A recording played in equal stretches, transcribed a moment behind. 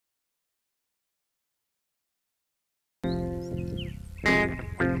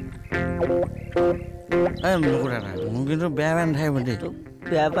মোৰ কিন্তু বেয়া নাথাকিব দেই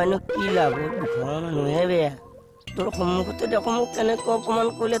বেয়া পাইনো কি লাভ ঘৰৰ মানুহে বেয়া তোৰ সন্মুখতে দেখো মোক কেনেকৈ অপমান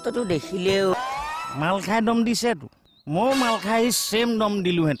কৰিলে তইতো দেখিলেও মাল খাই দম দিছেতো মই মাল খাই চেম দম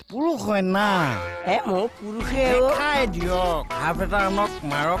দিলোহেঁতেন পুৰুষ হয় না মই পুৰুষে খাই দিয়ক হাফ এটা আনক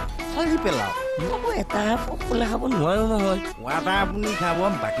মাৰক ফালি পেলাওক এটা অকলে খাব নোৱাৰো নহয় এটা আপুনি খাব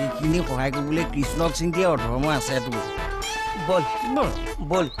বাকীখিনি সহায় কৰিবলৈ কৃষ্ণক চিন্তি অধৰ্ম আছেতো বল বল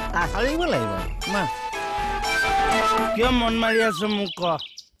বল খালিব লাগিব মা কিয় মন মাৰি আছো মোক ক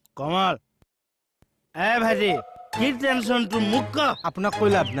কমল ভাইটি কি টেনচন তোৰ মোক ক আপোনাক কৈ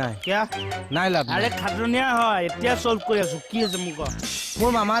লাভ নাই কিয় নাই লাভ আৰে খাটনীয়া হয় এতিয়া চল্ভ কৰি আছো কি আছে মোক ক মোৰ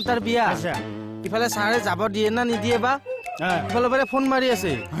মামা তাৰ বিয়া আচ্ছা ইফালে ছাৰে যাব দিয়ে না নিদিয়ে বা ইফালে পাৰে ফোন মাৰি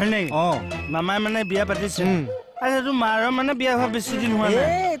আছে হয় নেকি মামাই মানে বিয়া পাতিছে আচ্ছা তোৰ মাৰৰ মানে বিয়া হোৱা বেছি দিন হোৱা নাই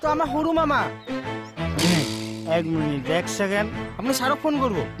এইটো আমাৰ সৰু মামা এক মিনিট এক ছেকেণ্ড আপুনি ছাৰক ফোন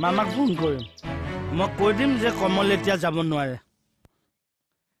কৰিব মামাক ফোন কৰিম মই কৈ দিম যে কমল এতিয়া যাব নোৱাৰে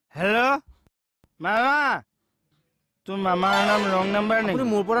হেল্ল' মামা তোৰ মামাৰ নাম ৰং নাম্বাৰ নেকি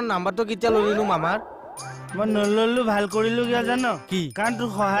মোৰ পৰা নাম্বাৰটো কেতিয়া ললিনো মামাৰ মই নললো ভাল কৰিলো কিয় জানো কি কাৰণ তোৰ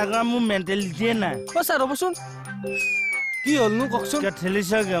সহায় কৰা মোৰ মেণ্টেলিটিয়ে নাই ছাৰ ৰ'বচোন কি হ'লনো কওকচোন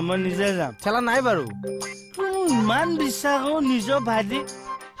ঠেলিছ কিয় মই নিজে যাম ঠেলা নাই বাৰু ইমান বিশ্বাস কৰো নিজৰ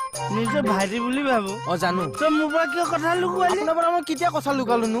ভাইটি বুলি ভাবো জানো তই মোৰ পৰা কিয় কথা লুকুৱালি আপোনাৰ পৰা মই কেতিয়া কথা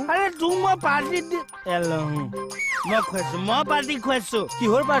লুকালোনো আৰে তোক মই পাৰ্টি মই খুৱাইছো মই পাৰ্টি খুৱাইছো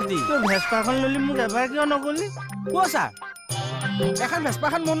কিহৰ পাৰ্টি তই ভেস্পাখন ললি মোক এবাৰ কিয় নকলি কোৱা ছাৰ এখন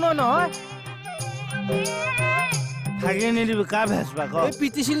ভেস্পাখন মোৰ নহয় ভাগি নিদিবি কাৰ ভেস্পা ক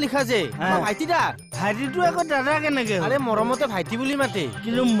পিটিছিল লিখা যে ভাইটি দা ভাইটিটো আকৌ দাদা কেনেকে আৰে মৰমতে ভাইটি বুলি মাতে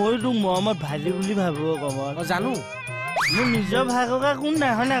কিন্তু মই তোক মৰমত ভাইটি বুলি ভাবো কমল জানো মোৰ নিজৰ ভাই ককা কোন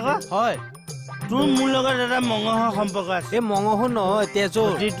নাই হয় নে আকৌ হয় তোৰ মোৰ লগত এটা মঙহৰ সম্পৰ্ক আছে এই মঙহৰ নহয় তেজৰ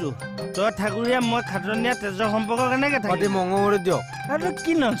তই ঠাকুৰীয়া মই খাটনীয়া তেজৰ সম্পৰ্ক কেনেকে থাকে মঙহৰে দিয়ক আৰু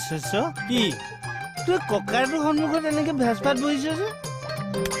কি নচেছ কি তই ককাইটোৰ সন্মুখত এনেকে ভেজপাত বহিছ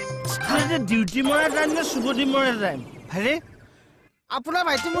যে ডিউটি মৰা টাইম নে চুগতি মৰা টাইম ভাইটি আপোনাৰ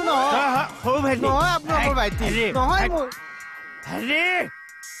ভাইটি মোৰ নহয় সৰু ভাইটি নহয় আপোনাৰ ভাইটি নহয় মোৰ ভাইটি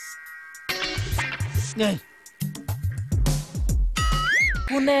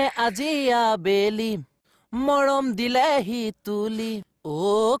কোনে আজি আবেলি মৰম দিলেহি তুলি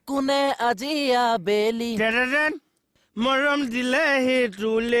কোনে আজি আবেলি মৰম দিলেহি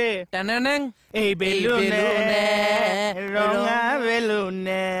তুলি এই বেলুনে ৰঙা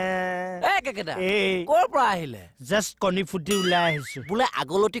বেলুনে কৰ পৰা আহিলে জাষ্ট কণী ফুটি ওলাই আহিছো বোলে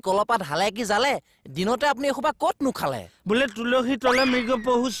আগলতি কলপাত হালে কি জালে দিনতে আপুনি এসোপা ক'ত নোখালে বোলে তুলসী তলে মৃগ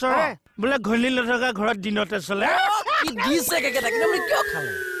পহু চৰে বোলে ঘনী নথকা ঘৰত দিনতে চলে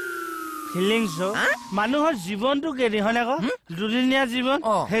ফিলিংছ মানুহৰ জীৱনটো কেদিন হয় আকৌ দুদিনীয়া জীৱন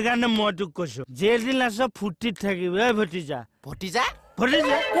সেইকাৰণে মই তোক কৈছো যেদিন আছ ফূৰ্তিত থাকিব ভতিজা ভতিজা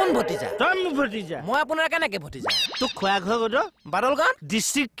ভতিজা কোন ভতিজা তই মোৰ ভতিজা মই আপোনাৰ কেনেকে ভতিজা তোক খোৱা ঘৰ ক'ত বাদলগাঁও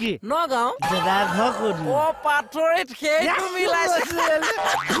ডিষ্ট্ৰিক্ট কি নগাঁও দাদা ঘৰ ক'ত পাথৰিত সেইটো মিলাইছে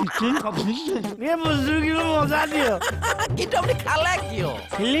এই বস্তু কিবা মজা দিয় কিন্তু আপুনি খালে কিয়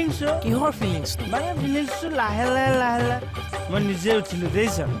ফিলিংছ কিহৰ ফিলিংছ মানে ফিলিংছটো লাহে লাহে মই নিজে উঠিলো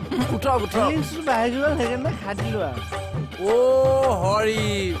দেখিছ ফিলিংছটো বাঢ়ি গ'ল সেইকাৰণে খাই দিলো আৰু হৰি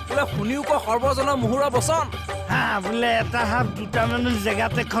বোলে শুনিও কয় সৰ্বজনৰ মুহুৰা বচন বোলে এটা হাত দুটা মানুহ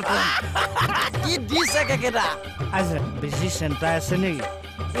জেগাতে খতম কি দিছে কেকেটা আচ্ছা বেছি চেণ্টাৰ আছে নেকি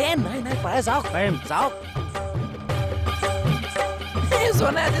নাই পাৰে যাওক পাৰিম যাওক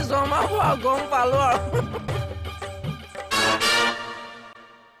এইজনে আজি জমা হোৱা গম পালো আৰু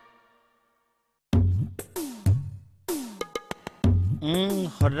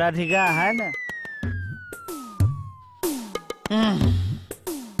সদাধিকা আহাই না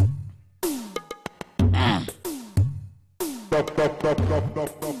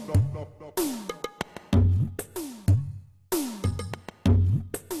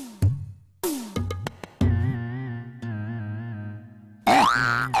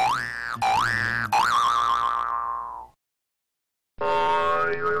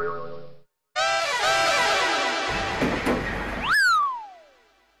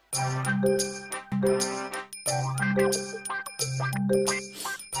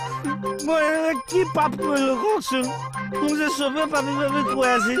মই কি পাপ কৰিলো কওকচোন মোক যে চবে পাপি পাপি কৈ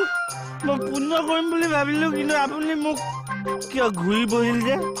আছিল মই পুণ্য কৰিম বুলি ভাবিলো কিন্তু আপুনি মোক কিয় ঘূৰি বহিল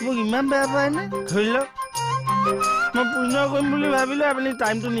যে মোক ইমান বেয়া পায়নে ধৰি লওক মই পুণ্য কৰিম বুলি ভাবিলো আপুনি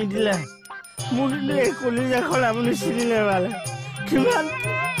টাইমটো নিদিলে মোৰ কিন্তু এই কলিজাখন আপুনি চিনিলে পালে কিমান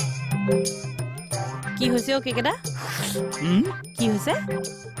কি হৈছে কেকেটা কি হৈছে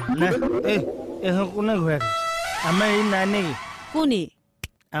কোনে ঘূৰাই আমাৰ এই নাই নেকি কোনি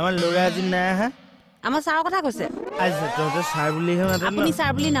আমাৰ ল'ৰা আজি নাই আহা আমাৰ ছাৰৰ কথা কৈছে আচ্ছা তহঁতে ছাৰ বুলিহে মাতে আপুনি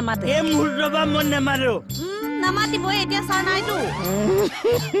ছাৰ বুলি নামাতে এই মুহূৰ্তৰ পৰা মই নেমাৰো নামাতিবই এতিয়া ছাৰ নাইতো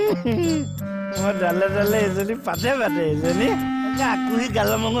মই ডালে এজনী পাতে এজনী আকুহি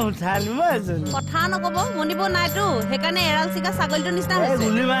গালৰ মঙহ উঠাই আনিব এজনী কথা নকব মনিব নাইতো সেইকাৰণে এৰাল চিকা ছাগলীটোৰ নিচিনা হৈছে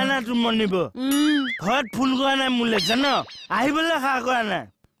গুলি মাৰা নাই তোৰ মনিব ঘৰত ফোন কৰা নাই মোলৈ জান আহিবলৈ সাহ কৰা নাই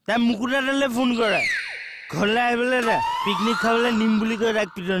তাই মুকুতাডালে ফোন কৰে ঘৰলৈ আহিবলৈ দে পিকনিক খাবলৈ নিম বুলি কৈ তাক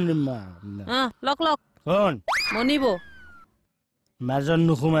পিটন দিম লক শুন মনিব মাজত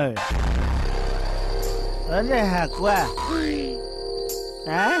নোসোমাবে কোৱা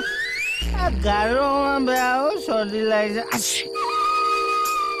গাৰো বেয়া চৰ্দি লাগিছে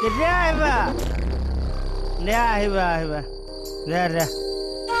কেতিয়া আহিবা দে আহিবা দে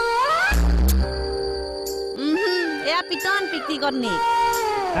এয়া পিটন পিকনিকত নি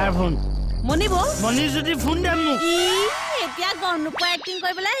কাৰ ফোন মনিব মনি যদি ফোন দে মোক এতিয়া গম নোপোৱা এক্টিং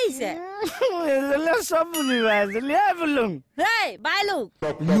কৰিবলৈ আহিছে চব বুজিবা বোলো বাইলোক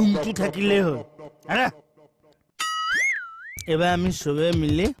লুংটো থাকিলেই হ'ল এবাৰ আমি চবে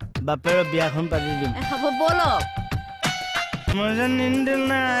মিলি বাপেৰৰ বিয়াখন পাতি দিম হ'ব বলক मुझे नींद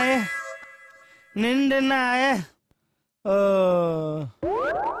ना आए ओ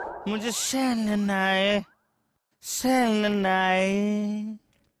मुझे सैन ना आए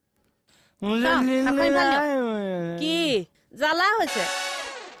मुझे नींद ना आए কি জ্বালা হৈছে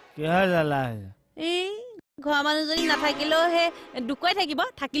क्या জ্বালা है এই ঘৰ মানুহজনী নাথাকিলেও হে দুকৈ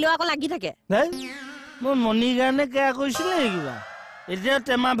থাকিলেও আকৌ লাগি থাকে মই মনিৰ কাৰণে কেয়া কৈছিলে কিবা এতিয়া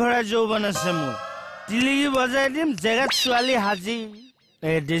টেমা ভৰা যৌৱন আছে মোৰ তিলিগি বজাই দিম জেগাত ছোৱালী হাজি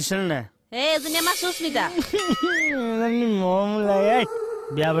দিছিল না এজনী আমাৰ সুস্মিতা মৰম লাগে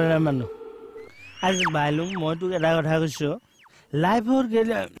বিয়া বৰা মানুহ আজি বাইলুং মই তোক এটা কথা কৈছো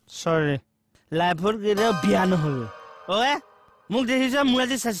লাইফৰ কেতিয়াও বিয়া নহ'লে মোক দেখিছ মোৰ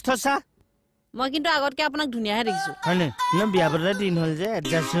আজি স্বাস্থ্য চা মই কিন্তু আগতকে আপোনাক ধুনীয়াহে দেখিছো হয়নে বিয়া পতা দিন হ'ল যে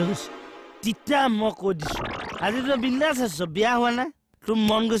এডজাষ্ট হৈ গৈছে তিতা মই কৈ দিছো আজি তই বিন্দাছ আছ বিয়া হোৱা নাই তোৰ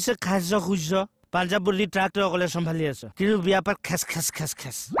মন গৈছে খাইছ খুজিছ পাঞ্জাব বুলি ট্ৰাকটো অকলে চম্ভালি আছ কিন্তু বিয়া পাত খেচ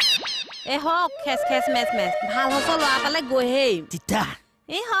হওক খেচ মেচ ভাল হচ ল'ৰা পালে গৈহেই তিতা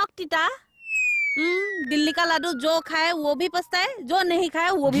হওক তিতা दिल्ली का लाडू जो खाए वो भी पछताए जो नहीं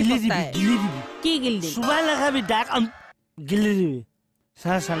खाए वो भी पछताए की गिल्ली सुबह लगा भी डाक गिल्ली दिबी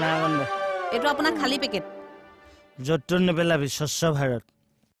सा सना गंदे एटो अपना खाली पैकेट जत्तो ने पेलाबी स्वच्छ भारत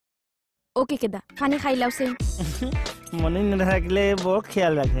ओके केदा खानी खाई लाउसे मने न থাকিলে बहुत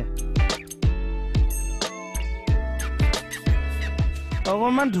ख्याल रखे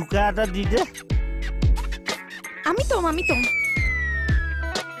অকমান ধুকা এটা দি দে আমি তো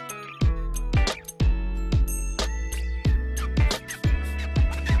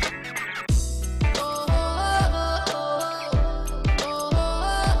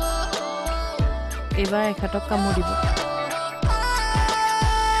এবাৰ এখটক কামুৰ দিব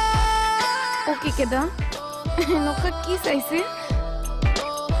ওকে কেদা নকা কি চাইছে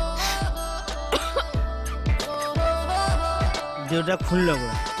দেউতা খুন লব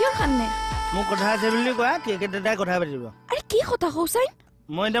কিয় খানে মোক কথা আছে বুলি কোৱা কেকে দাদাই কথা পাতিব আৰে কি কথা কইছাই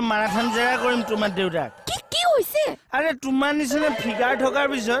মই এটা মাৰাথন জেগা কৰিম তোমাৰ দেউতাক কি হইছে আৰে তোমাৰ নিচিনা ফিগাৰ থকাৰ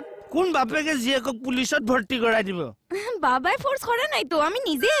পিছত কোন বাপেকে জীয়েকক পুলিচত ভৰ্তি কৰাই দিব বাবাই ফোর্স করে নাই তো আমি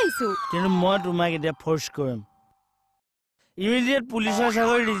নিজে আইছো কিন্তু মই তোমাক এতিয়া ফোর্স কৰিম ইমিডিয়েট পুলিচৰ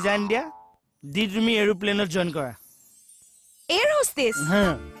চাকৰি ৰিজাইন দিয়া দি তুমি এৰোপ্লেনত জয়েন কৰা এয়ার হোস্টেস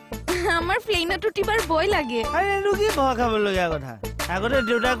হ্যাঁ আমার প্লেনত উঠিবার ভয় লাগে আরে এটো কি ভয় খাব লগা কথা আগতে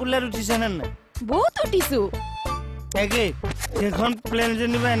দেউতা কুলাত উঠিছে না না বহুত উঠিছো একে এখন প্লেন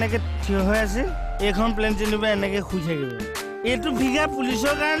জনিবা এনেকে থিয় হৈ আছে এখন প্লেন জনিবা এনেকে শুই থাকিব এটো ফিগাৰ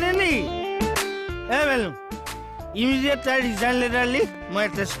পুলিচৰ কাৰণে নি বেলু ইমিডিয়েট তাই ৰিজাইন লেটাৰ লি মই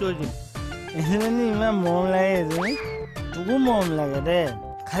টেষ্ট কৰি দিম এজনী ইমান মৰম লাগে এজনী তোকো মৰম লাগে দে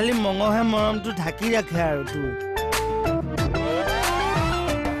খালি মঙহে মৰমটো ঢাকি ৰাখে আৰু তোৰ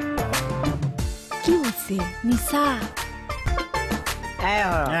কি হইছে নিসা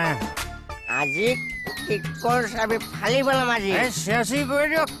আজি টিকৰ চাবি ফালি পেলাম আজি চেচি কৰি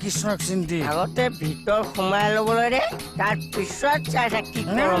দিয়ক কৃষ্ণক চিন্তি আগতে ভিতৰ সোমাই ল'বলৈ দে তাৰ পিছত চাই থাক কি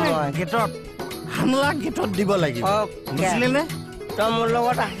কৰোঁ মই গেটত হামলা গেটত দিব লাগিব বুজিলে নে তই মোৰ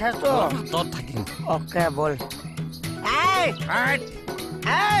লগত আছাতো তত থাকিম অকে বল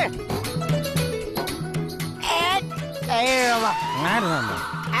ৰবা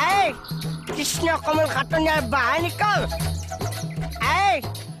কৃষ্ণ কমল খাটনিয়াৰ বাহাৰ নিকল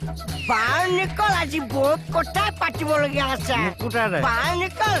বাহাৰ নিকল আজি বহুত কথাই পাতিবলগীয়া আছে বাহাৰ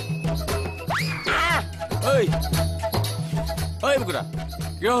নিকল মুকুতা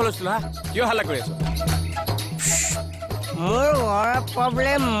কিয় হুলস্থুল কিয় হাল্লা কৰি আছ মোৰ ঘৰৰ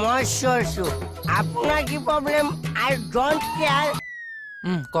প্ৰব্লেম মই চইছো আপোনাৰ কি প্ৰব্লেম আই ডোন্ট কেয়াৰ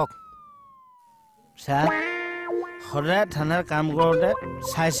কওক চা সদায় থানাৰ কাম কৰোঁতে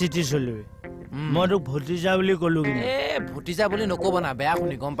চাই চিতি চলিবি মই তোক ভতিজা বুলি ক'লো কিন্তু ভতিজা বুলি নকব না বেয়া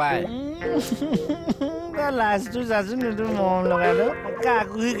শুনি গম পায় লাজটো যাচোন এইটো মৰম লগাই দিওঁ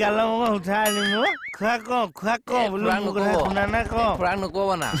কাকুহি গালৰ মই উঠাই আনিম খোৱা ক বোলো মোৰ কথা শুনা নাই খুৰাক নকব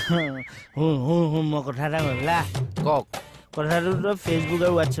না শুন মই কথা এটা কম লা কওক কথাটো তই ফেচবুক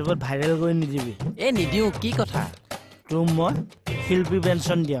আৰু হোৱাটছএপত ভাইৰেল কৰি নিদিবি নিদিওঁ কি কথা তোক মই শিল্পী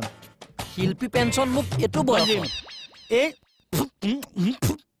পেঞ্চন দিয়াম শিল্পী পেঞ্চন মোক এইটো বয়সত এই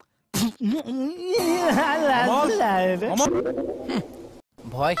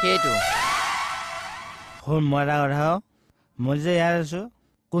ভয় সেইটো শুন মই এটা কথা মই যে ইয়াত আছো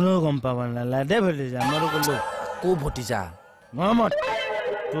কোনেও গম পাব নালাগে দে ভতিজা মইতো ক'লো কো ভতিজা মৰমত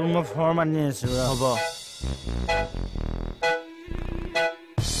তোৰ মই ফৰ্ম আনি আছো হ'ব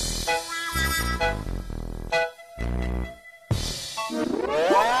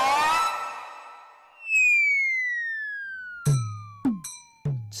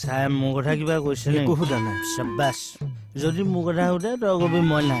চাই মোৰ কথা কিবা কৈছে একো সোধা নাই চাবাছ যদি মোৰ কথা সোধে তই কবি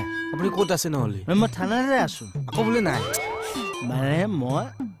মই নাই আপুনি ক'ত আছে নহ'লে মই থানাতে আছো আকৌ বোলে নাই মানে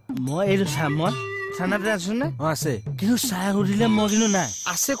মই এইটো চা মই থানাতে আছো নে আছে কিন্তু চাই সুধিলে মই কিন্তু নাই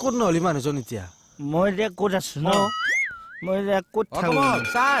আছে ক'ত নহ'লে মানুহজন এতিয়া মই এতিয়া ক'ত আছো ন মই এতিয়া ক'ত থাকো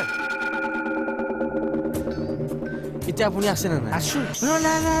ছাৰ এতিয়া আপুনি আছে নে নাই আছো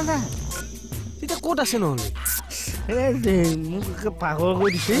নাই এতিয়া ক'ত আছে নহ'লে মোক পাগল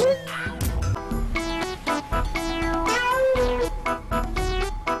কৰি দিছে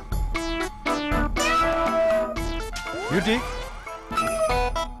বিউটি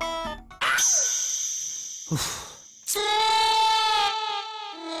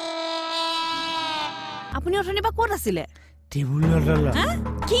আপুনি অথনিৰ পৰা ক'ত আছিলে টেবুলৰ তলত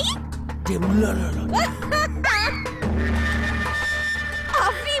কি টেবুলৰ তলত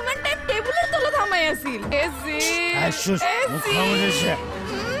আপুনি ইমান টাইম টেবুলৰ তলত সোমাই আছিল আইছো মোক খং উঠিছে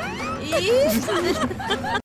ই